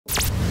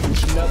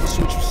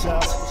switch your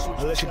sides.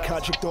 Unless your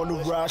contract on the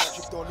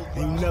rise,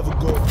 and you never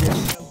go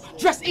against it.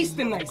 Dress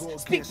Eastern nice,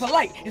 speak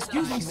polite.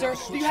 Excuse me, sir,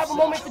 do you have a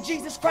moment for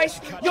Jesus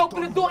Christ? You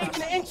open the door even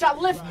an inch, I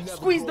lift,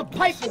 squeeze the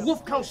pipe, and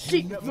wolf comes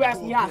sheep. If you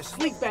ask me how I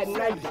sleep at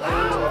night.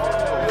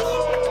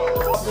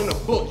 In the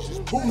bush,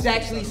 who's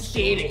actually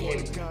scared of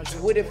him?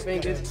 Twitter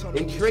fingers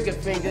and trigger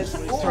fingers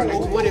turn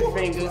to Twitter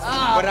fingers,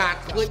 but I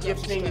clip your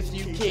fingers so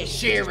you can't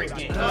share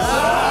again.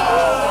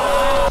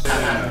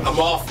 I'm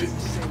off it.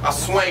 I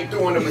swang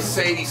through in a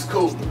Mercedes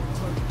coupe.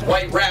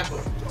 White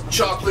rapper,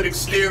 chocolate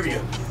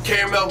exterior,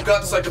 caramel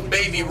guts like a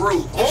baby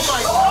root. Oh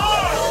my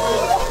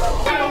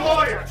God! Better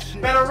lawyer,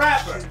 better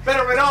rapper,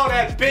 better than all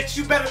that, bitch.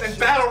 You better than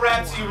battle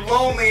rap so you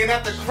lonely and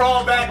have to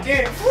crawl back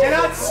in. And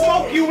I'd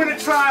smoke you in a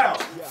trial.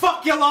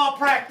 Fuck your law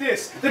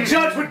practice. The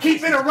judge would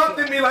keep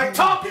interrupting me like,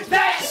 talk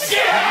that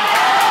shit!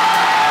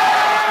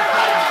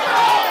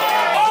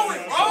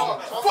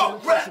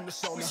 Fuck rap!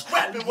 We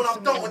scrapping when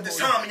I'm done with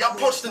this homie. I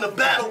punched in a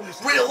battle.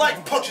 Real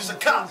life punches a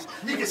cop.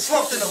 He gets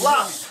slumped in the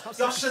lobby.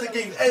 Y'all should have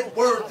gave Ed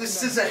word.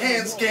 This is a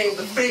hands game.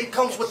 The fade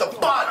comes with the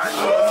body.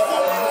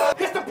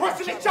 It's the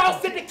person that y'all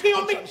said to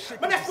kill me,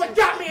 but that's what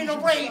got me in the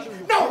rage.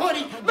 No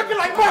hoodie, looking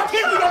like Mark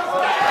Henry on the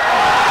stage.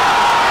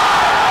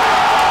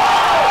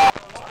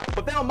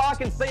 But they'll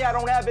mock and say I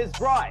don't have his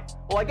drive.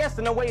 Well, I guess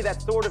in a way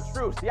that's sort of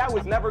true. See, I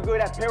was never good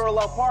at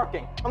parallel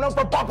parking. I'm known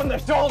for bumping the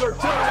shoulder,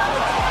 too.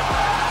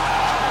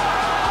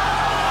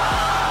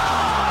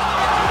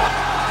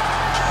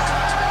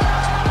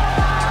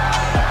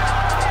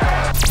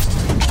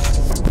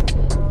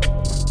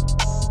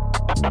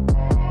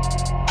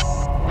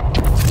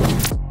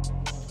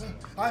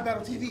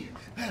 iBattleTV.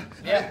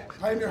 Yeah.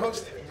 I am your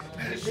host.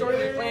 Sure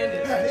they planned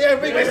it. Yeah,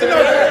 big Mr.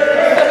 Note.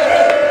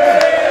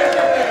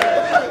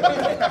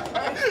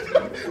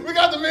 We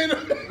got the main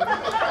event. We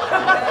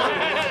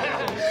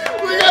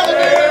got the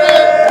main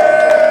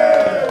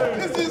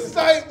event. This is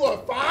site,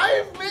 what,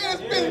 5? Man,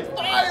 it's been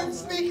 5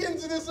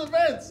 sneak-ins to this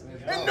event.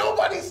 And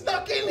nobody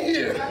stuck in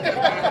here.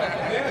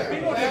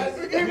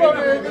 People.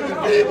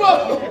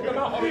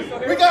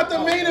 We got the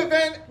main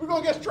event. We're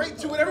going to get straight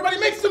to it. Everybody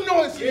make some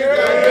noise here.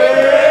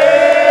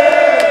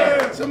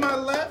 Yeah. To my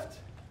left.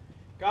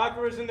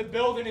 Gawker's in the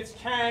building, it's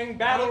Kang,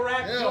 Battle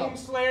Rap, Doom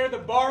Slayer, the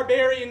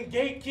Barbarian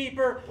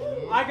Gatekeeper.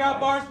 I got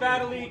Bars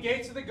Battle League,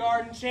 Gates of the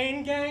Garden,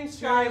 Chain Gang,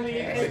 Sky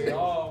League,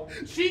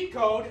 Cheat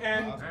Code,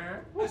 and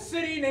a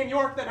city named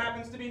York that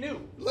happens to be new.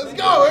 Let's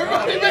go,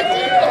 everybody make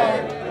some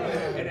noise.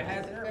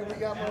 And we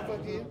got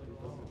motherfucking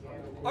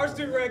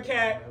ARCHDUKE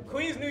REDCAT,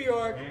 Queens, New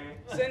York,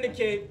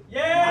 Syndicate.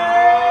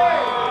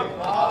 yeah!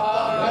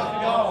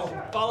 Let's go.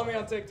 Follow me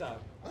on TikTok.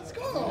 Let's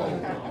go.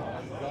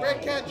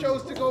 Redcat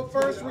chose to go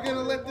first. We're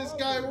gonna let this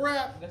guy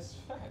rap.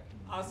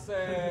 I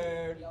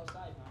said,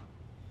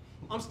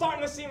 I'm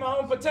starting to see my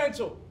own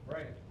potential.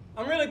 Right.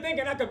 I'm really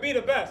thinking I could be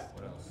the best.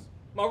 What else?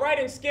 My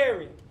writing's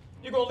scary.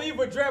 You're gonna leave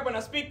with dread when I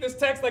speak this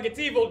text like it's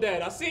Evil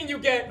Dead. I seen you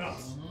get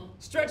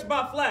stretched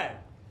by flag.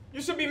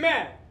 You should be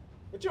mad,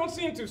 but you don't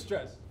seem too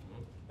stressed.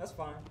 That's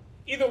fine.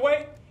 Either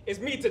way, it's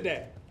me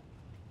today.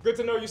 Good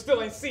to know you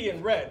still ain't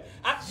seeing red.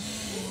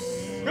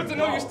 Good to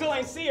know you still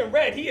ain't seeing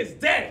red. He is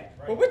dead.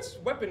 Right. But which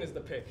weapon is the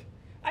pick?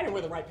 I didn't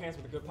wear the right pants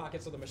with a good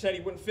pocket so the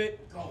machete wouldn't fit.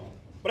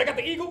 But I got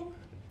the eagle,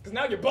 because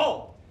now you're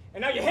bald.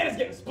 And now your head is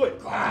getting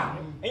split.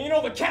 And you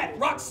know the cat,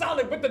 rock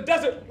solid with the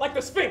desert like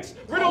the Sphinx.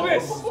 Riddle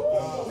this.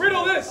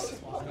 Riddle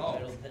this.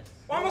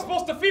 Why am I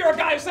supposed to fear a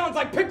guy who sounds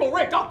like Pickle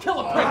Rick? I'll kill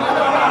a prick.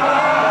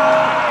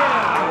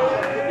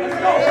 Let's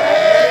go.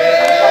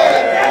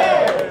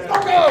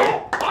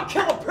 I'll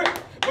kill a prick.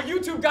 But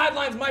YouTube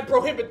guidelines might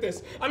prohibit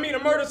this. I mean, a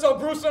murder so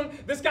gruesome,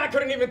 this guy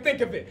couldn't even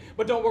think of it.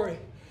 But don't worry,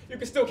 you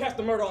can still cast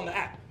the murder on the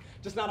app.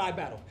 Just not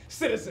iBattle.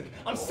 Citizen,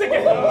 I'm sick of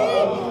him.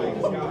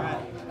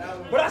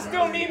 But I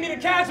still need me the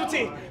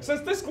casualty.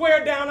 Since this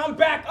square down, I'm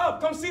back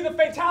up. Come see the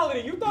fatality.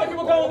 You thought you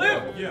were gonna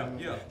live. Yeah.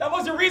 That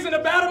was your reason to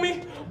battle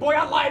me? Boy,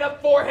 I light up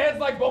foreheads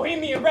like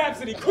Bohemian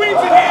Rhapsody. Queens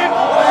in here.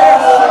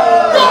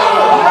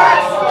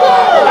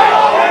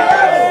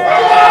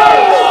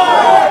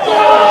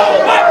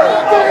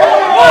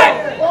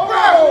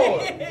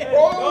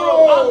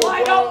 I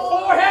light up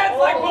foreheads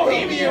like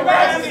Bohemian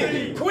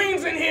Rhapsody.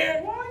 Queens in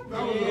here.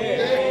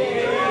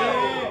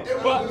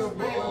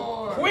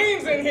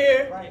 Queens in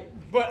here,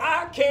 but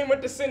I came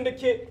with the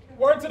syndicate.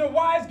 Word to the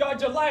wise,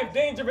 guard your life,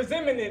 danger is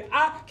imminent.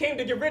 I came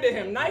to get rid of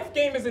him. Knife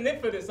game is an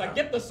infidus. I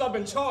get the sub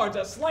in charge,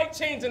 a slight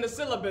change in the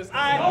syllabus.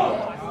 I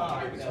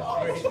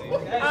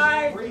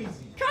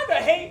kinda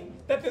hate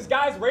that this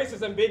guy's race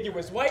is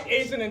ambiguous. White,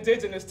 Asian,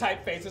 indigenous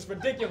typeface. It's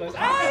ridiculous.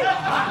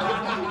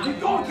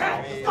 Keep going,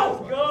 cat. Let's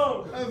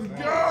go. Let's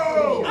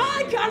go.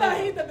 I kinda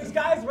hate that this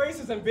guy's race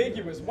is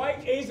ambiguous.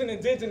 White, Asian,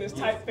 indigenous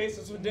typeface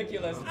is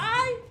ridiculous.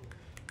 I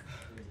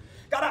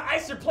gotta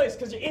ice your place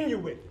because you're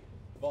Inuit.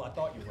 Well, I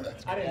thought you were.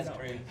 I didn't know.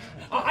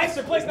 I'll ice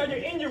your place, now you're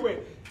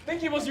Inuit.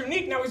 Think he was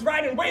unique, now he's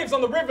riding waves on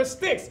the river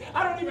Styx.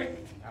 I don't even...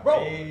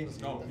 Bro,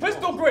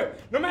 pistol grip.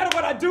 No matter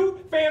what I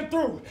do, fan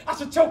through. I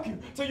should choke you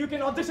so you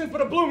can audition for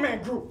the Blue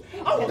Man Group.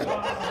 Let's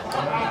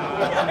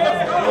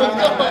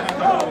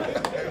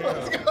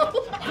go.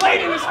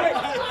 Blade in his face.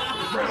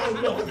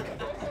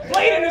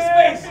 Blade in his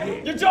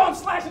face. Your jaw, I'm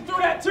slashing through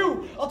that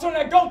too. I'll turn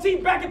that goatee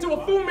back into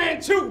a Fu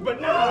Manchu,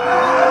 but nah.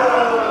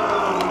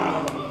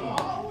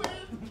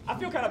 I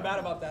feel kind of bad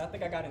about that. I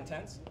think I got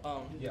intense.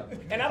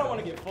 And I don't want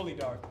to get fully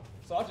dark,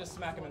 so I'll just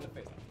smack him in the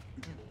face.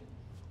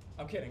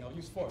 I'm kidding, I'll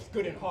use force,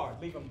 good and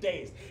hard, leave him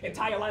dazed.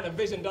 Entire line of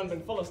vision done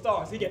been full of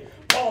stars. He get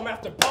palm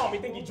after palm, he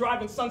think he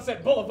driving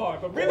Sunset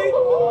Boulevard, but really?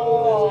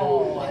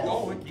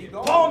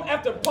 Palm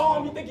after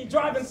palm, you think he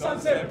driving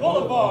Sunset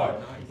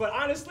Boulevard. But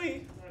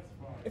honestly,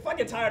 if I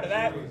get tired of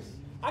that,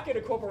 I could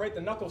incorporate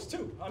the knuckles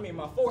too. I mean,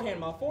 my forehand,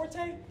 my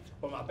forte,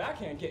 but my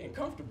backhand getting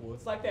comfortable.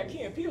 It's like that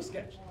Key and Peele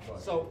sketch.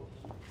 So,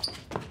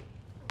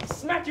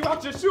 smack you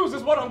out your shoes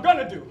is what I'm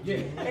gonna do.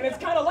 And it's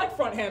kind of like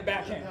front hand,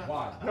 backhand.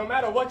 Why? No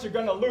matter what, you're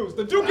gonna lose.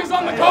 The Duke is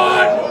on the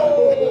card.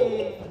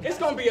 It's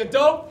gonna be a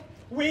dope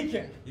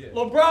weekend.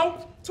 Lil'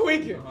 bro,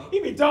 tweaking. He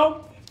be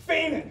dope,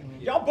 fiending.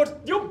 Y'all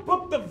book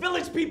the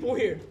village people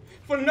here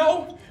for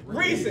no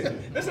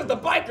reason. This is the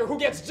biker who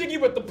gets jiggy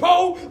with the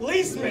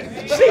policeman.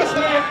 Sheesh,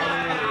 man.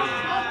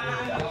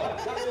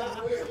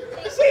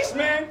 Sheesh,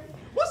 man.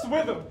 What's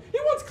with him? He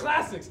wants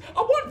classics.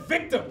 I want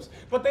victims.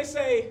 But they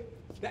say,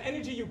 the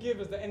energy you give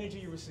is the energy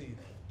you receive.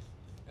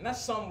 And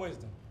that's some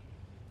wisdom.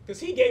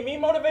 Because he gave me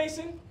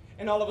motivation,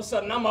 and all of a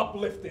sudden I'm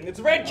uplifting. It's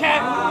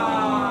RedCat.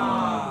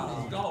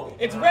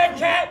 It's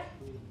RedCat,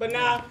 but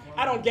nah,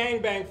 I don't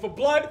gangbang. For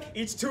blood,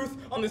 each tooth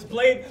on this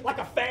blade like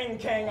a fang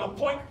kang. I'll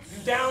point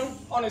down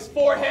on his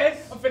forehead,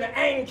 I'm finna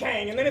ang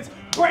kang. And then it's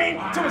brain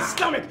to his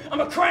stomach,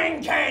 I'm a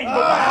crane kang.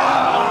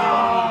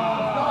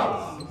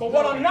 But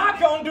what I'm not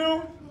gonna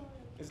do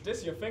is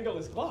diss your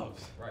fingerless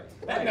gloves.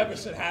 That never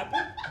should happen.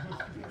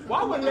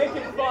 Why would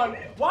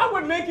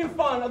making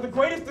fun of the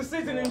greatest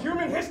decision in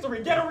human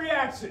history get a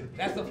reaction?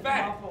 That's a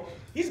fact.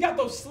 He's got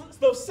those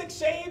 6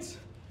 shades,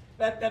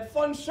 that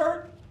fun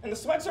shirt, and the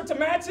sweatshirt to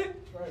match it.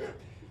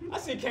 I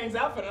see Kang's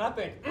outfit and I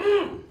think,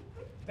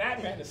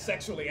 that man is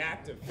sexually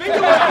active.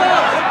 Fingerless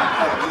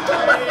gloves!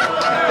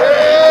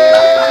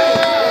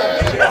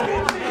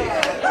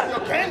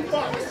 Kang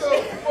fuck.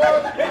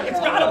 It's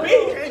gotta be.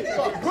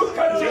 Who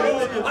cut you?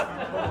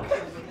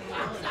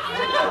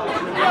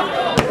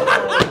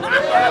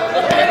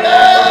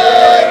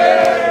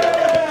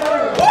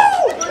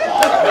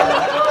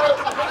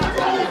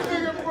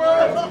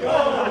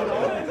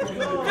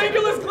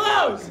 Fingerless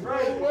gloves.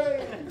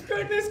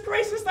 Goodness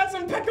gracious, that's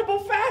impeccable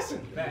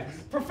fashion.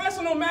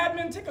 Professional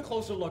madmen, take a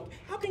closer look.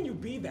 How can you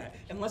be that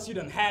unless you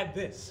done had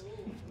this?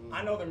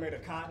 I know they're made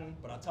of cotton,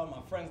 but I tell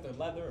my friends they're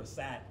leather or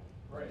satin.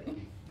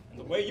 And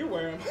the way you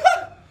wear them,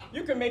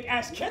 you can make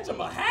Ash Ketchum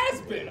a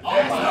has-been.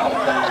 Oh my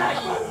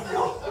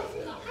God!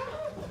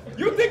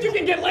 You think you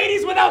can get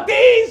ladies without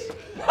these?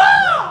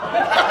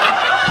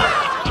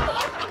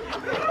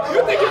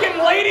 You think you get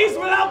ladies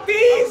without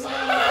these?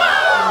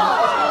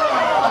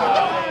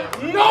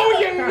 No,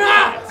 you're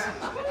not!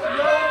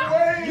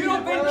 You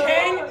don't think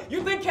Kang?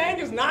 You think Kang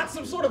is not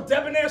some sort of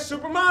debonair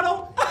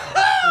supermodel?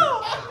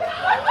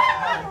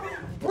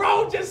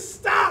 Bro, just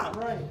stop!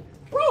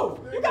 Bro,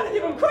 you gotta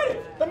give him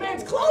credit. The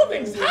man's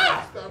clothing's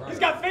hot. He's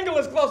got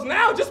fingerless gloves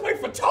now. Just wait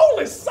for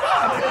toeless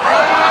socks.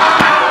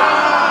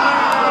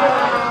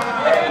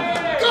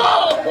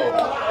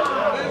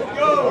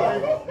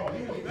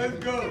 Let's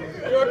go.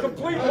 You're a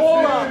complete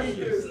moron.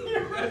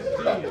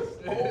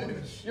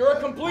 You're a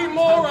complete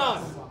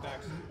moron.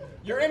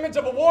 Your image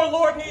of a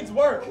warlord needs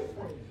work.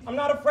 I'm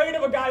not afraid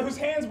of a guy whose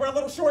hands wear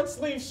little short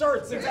sleeve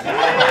shirts. Why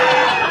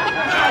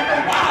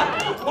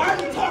are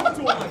you talking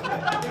to him?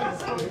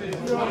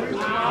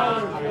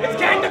 It's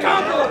Kang the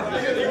Conqueror!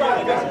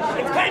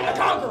 It's Kang the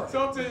Conqueror!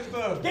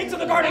 Gates of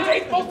the Garden's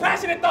 8th most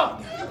passionate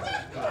thug!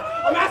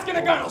 I'm asking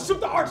a gun, I'll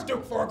shoot the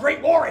Archduke for a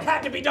great war, it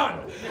had to be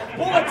done.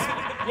 Bullets,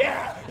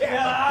 yeah.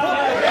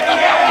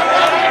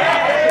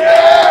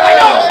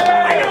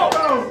 I know!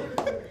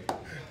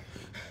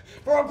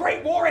 For a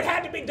great war, it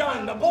had to be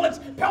done. The bullets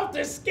pelt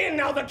his skin,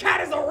 now the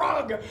cat is a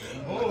rug.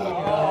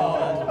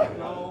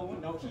 No,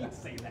 he didn't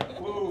say that.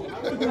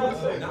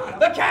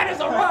 The cat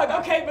is a rug.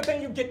 Okay, but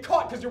then you get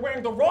caught because you're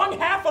wearing the wrong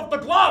half of the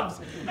gloves.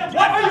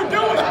 What are you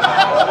doing?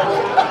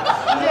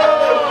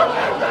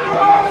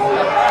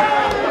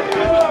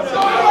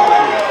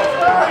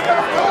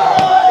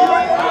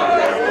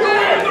 You're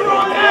wearing the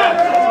wrong half.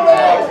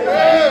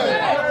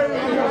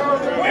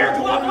 Wear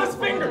gloveless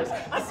fingers.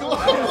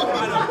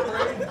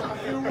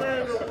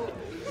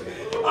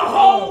 A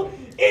whole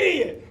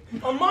idiot,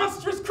 a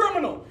monstrous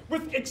criminal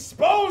with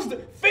exposed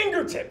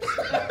fingertips.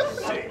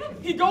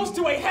 He goes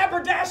to a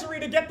haberdashery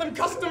to get them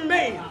custom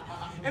made.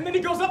 And then he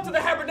goes up to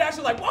the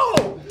haberdasher like,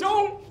 whoa,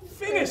 don't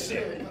finish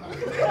it.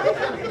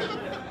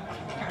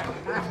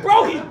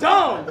 Bro, he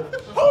dumb.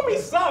 Homie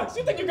sucks.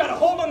 You think you got a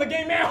hold on the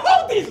game, man?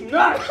 Hold these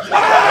nuts.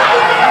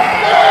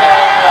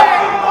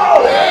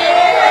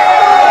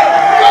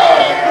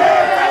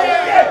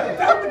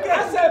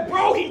 I said,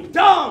 bro, he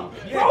dumb.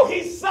 Bro,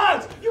 he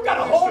sucks. You got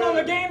a hold on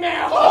the game,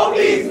 man. Hold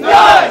these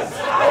nuts.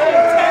 I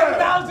had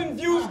 10,000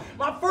 views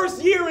my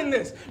first year in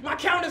this. My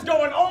count is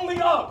going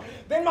only up.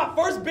 Then my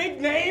first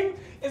big name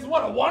is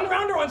what, a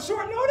 1-rounder on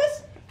short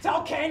notice?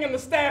 Tell Kang and the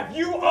staff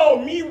you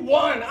owe me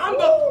one. I'm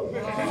the...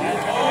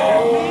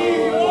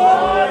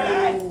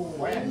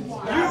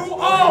 You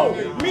owe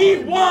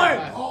me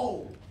one.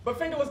 But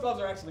fingerless gloves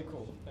are actually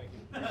cool. Thank you.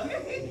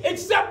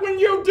 Except when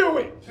you do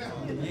it.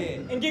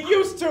 And get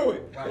used to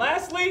it.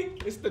 Lastly,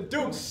 it's the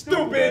Duke.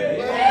 Stupid.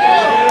 Make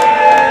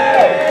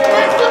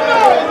some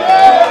noise,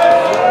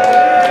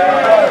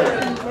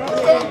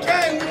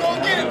 okay, we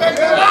gonna get it back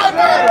to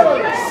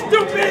the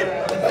Stupid.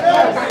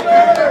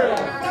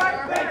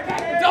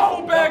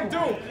 Duffel bag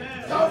Duke.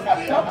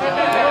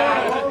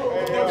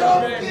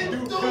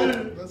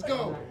 Let's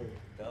go.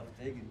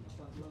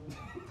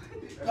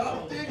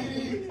 Stop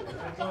diggity.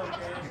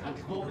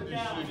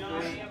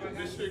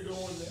 This shit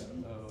going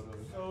down.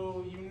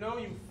 So you know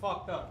you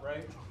fucked up,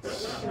 right?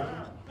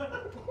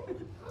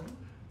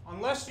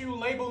 Unless you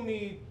label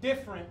me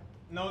different,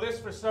 know this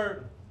for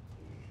certain.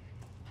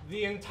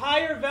 The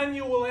entire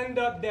venue will end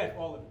up dead,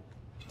 all of you.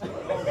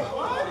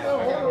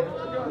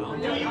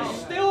 Do you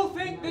still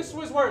think this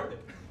was worth it?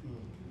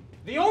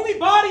 The only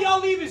body I'll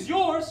leave is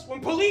yours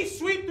when police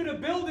sweep through the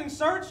building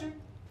searching.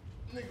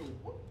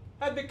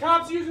 Had the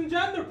cops using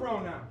gender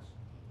pronouns.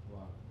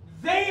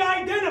 They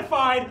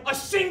identified a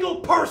single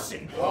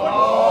person. They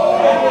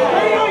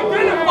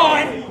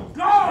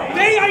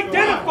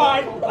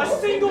identified a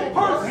single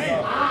person.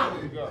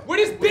 Where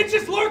this bitch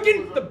is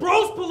lurking, the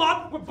bros pull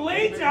up with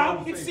blades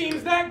out. It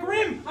seems that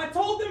grim. I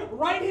told him,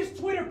 write his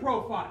Twitter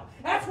profile.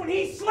 That's when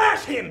he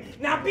slash him.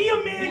 Now be a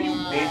man, you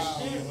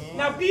bitch.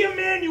 Now be a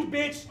man, you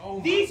bitch.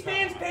 These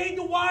fans paid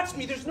to watch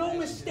me. There's no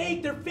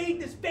mistake. Their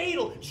faith is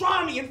fatal.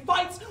 Try me in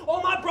fights.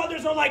 All my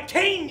brothers are like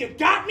Kane. You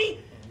got me?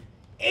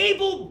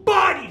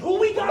 Able-bodied. Who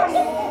we got?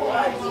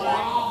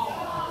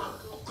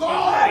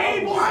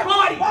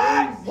 Able-bodied.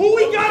 Who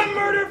we gotta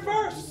murder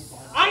first?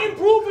 I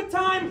improve with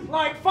time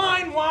like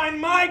fine wine.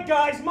 My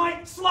guys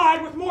might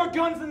slide with more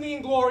guns than the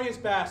Inglorious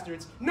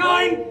Bastards.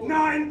 9,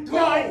 9, 9,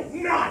 9.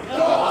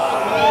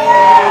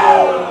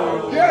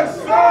 Yes,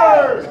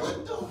 sir.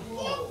 What the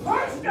fuck?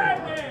 Punch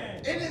that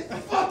man! In his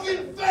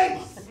fucking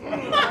face.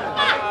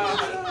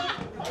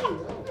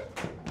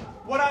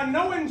 What I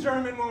know in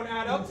German won't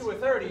add up to a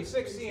 30,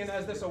 16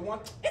 as this a 1.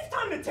 It's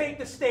time to take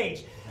the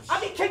stage. I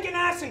be kicking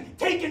ass and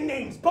taking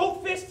names.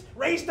 Both fists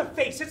raised to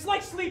face. It's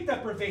like sleep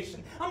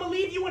deprivation. I'ma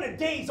leave you in a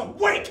daze.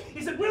 Awake!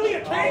 Is it really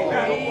a Kang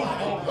battle?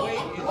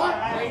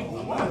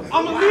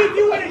 I'ma leave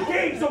you in a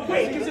daze.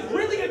 Awake! Is it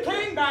really a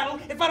Kang battle?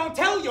 If I don't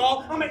tell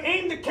y'all, I'ma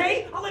aim the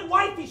K. I'll let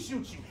wifey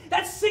shoot you.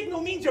 That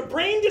signal means your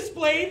brain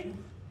displayed.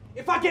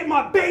 If I get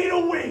my beta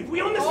wave,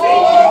 we on the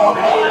same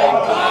page.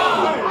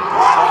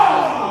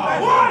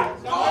 What?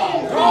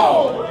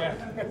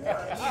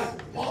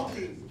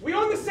 We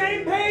on the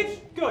same page?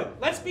 Good.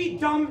 Let's be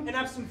dumb and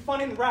have some fun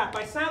and rap.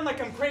 I sound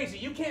like I'm crazy.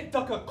 You can't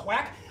duck a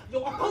quack.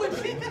 Yo, I'll pull it.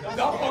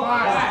 Duck a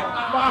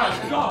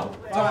quack. Go.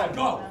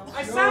 Go.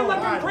 I sound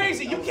like I'm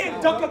crazy. You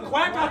can't duck a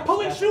quack. I'll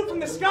pull and shoot from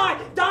the sky,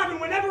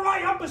 diving whenever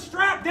I up a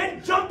strap,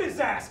 then jump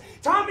his ass.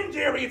 Tom and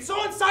Jerry, it's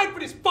on site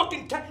for this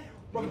fucking cat.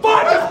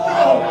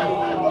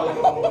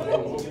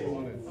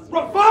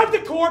 Revive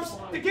the corpse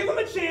to give him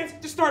a chance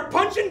to start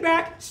punching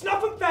back,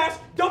 snuff him fast,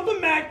 dump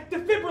him mag,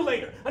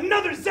 defibrillator.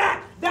 Another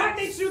zap. That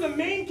makes you the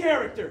main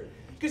character.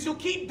 Because you'll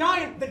keep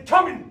dying, then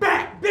coming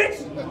back,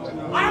 bitch!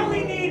 I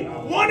only need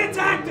one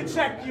attack to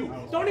check you.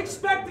 Don't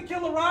expect to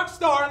kill a rock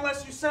star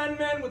unless you send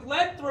men with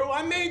lead through.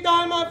 I may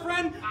die, my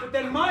friend, but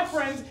then my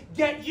friends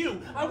get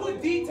you. I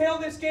would detail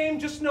this game,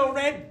 just no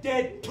Red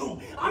Dead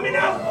 2. I'm in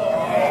out!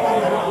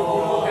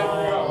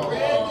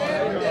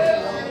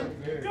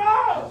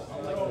 Go!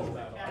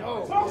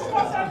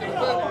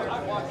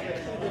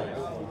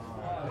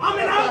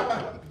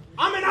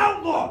 I'm an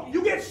outlaw.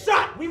 You get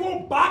shot. We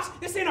won't box.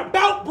 This ain't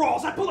about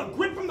brawls. I pull a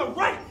grip from the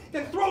right,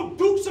 then throw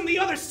dukes from the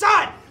other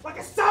side, like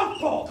a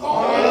southpaw.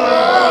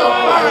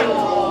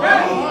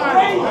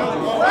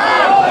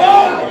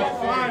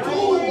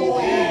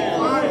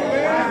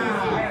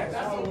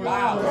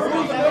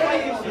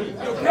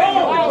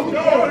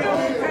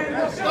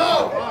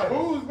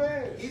 Who's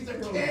man? He's a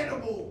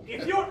cannibal.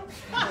 If you're...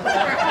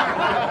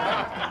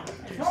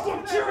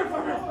 Stop cheering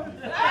for him.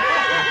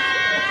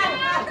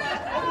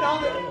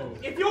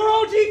 If your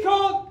OG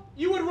called,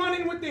 you would run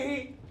in with the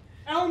heat.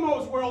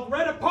 Elmo's world,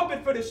 read a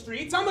puppet for the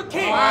streets. I'm a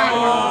king.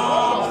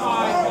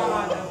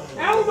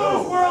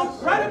 Elmo's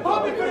world, read a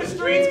puppet for the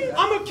streets.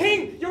 I'm a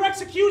king. Your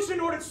execution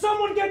ordered.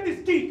 Someone get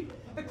this deep.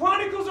 The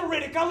chronicles are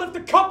Riddick. I lift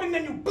the cup and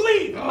then you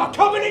bleed. A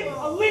covenant,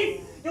 a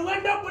leap. You'll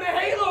end up with a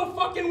halo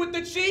fucking with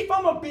the chief.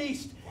 I'm a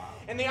beast.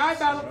 And the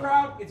iBattle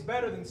crowd, it's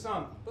better than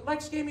some. But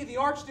Lex gave me the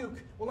Archduke.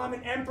 Well, I'm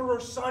an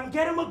emperor's son.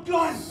 Get him a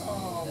gun.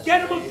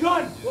 Get him a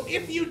gun. Well,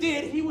 if you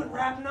did, he would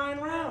rap 9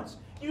 rounds.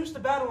 Used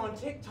to battle on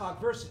TikTok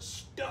versus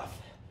stuff.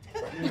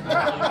 You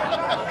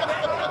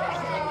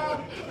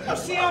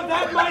see how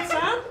that might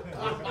sound?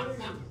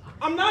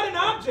 I'm not an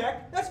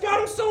object. That's got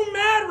him so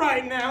mad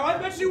right now. I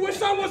bet you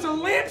wish I was a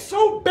lamp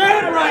so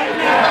bad right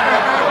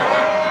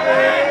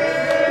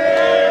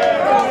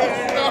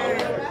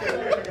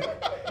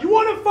now. You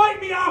want to fight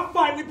me? I'll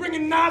fight. We bring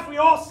bringing knives we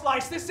all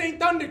slice. This ain't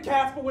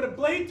Thundercats, but with a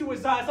blade to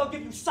his eyes, I'll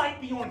give you sight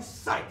beyond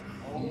sight.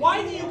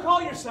 Why do you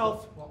call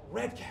yourself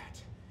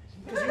Redcat?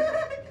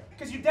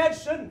 Because you dead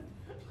shouldn't.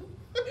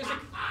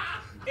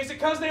 Is it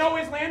because they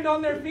always land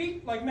on their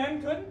feet like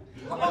men couldn't?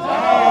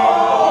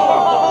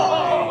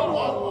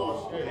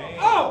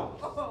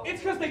 Oh,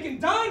 it's because they can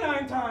die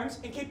 9 times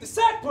and keep the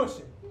sack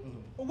pushing.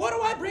 Well, what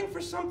do I bring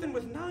for something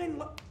with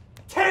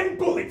 10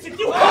 bullets? If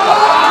you...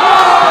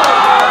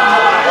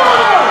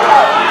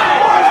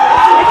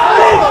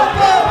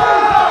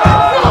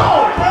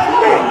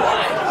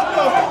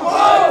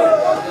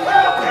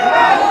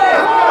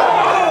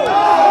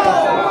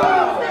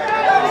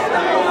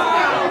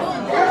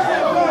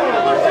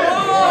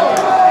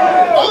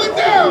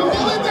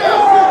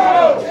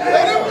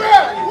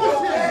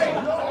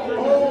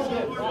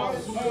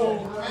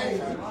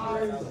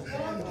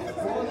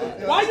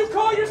 Why you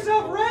call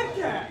yourself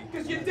Redcat?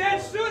 Because you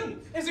dead shouldn't.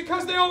 Is it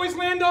because they always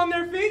land on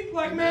their feet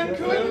like men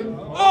could?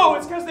 Oh,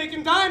 it's because they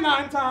can die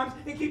 9 times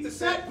and keep the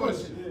set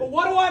pushing. But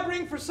what do I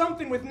bring for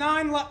something with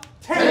 10 bullets?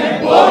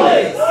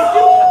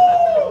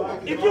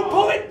 If you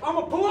pull it, I'm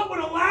gonna pull up with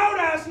a loud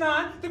ass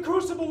 9. The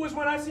Crucible was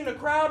when I seen a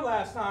crowd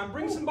last time.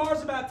 Bring some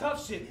bars about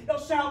tough shit. They'll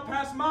shout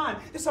past mine.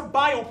 This a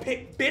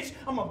biopic, bitch.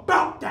 I'm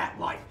about that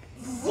life.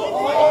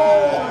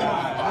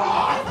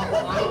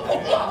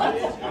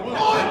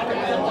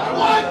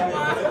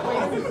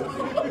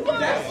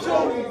 That's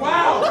so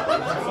wow,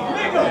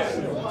 niggas.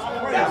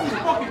 That was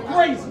fucking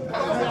crazy.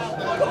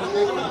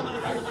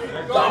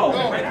 Go.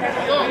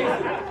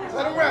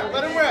 Let him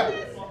rap.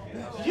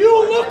 You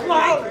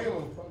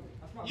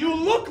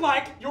look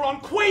like you're on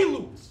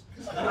Quaaludes.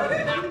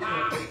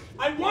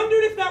 I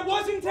wondered if that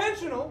was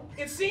intentional.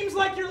 It seems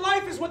like your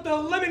life is what the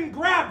lemon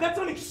grabbed. That's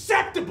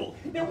unacceptable.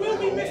 There will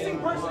be missing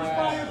persons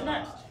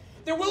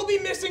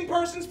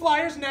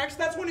flyers next.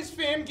 That's when his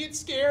fam gets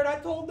scared. I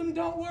told them,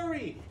 don't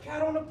worry.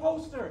 Cat on a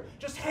poster.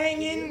 Just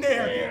hang in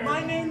there.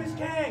 My name is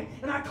Kang.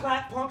 And I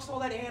clap punks, all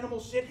that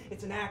animal shit.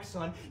 It's an act,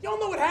 son. Y'all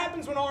know what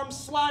happens when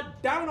arms slide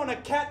down on a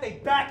cat,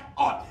 they back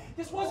up.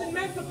 This wasn't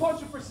meant to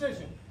punch with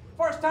precision.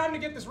 First time to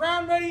get this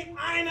round ready,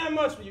 I ain't that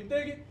much for you,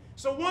 dig it?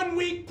 So 1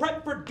 week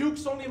prep for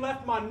Dukes only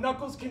left my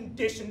knuckles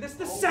conditioned. This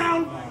the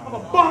sound of a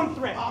bomb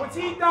threat. Once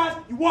he dies,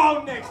 you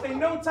all next. Ain't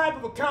no type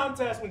of a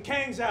contest when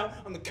Kang's out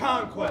on the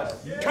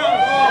conquest.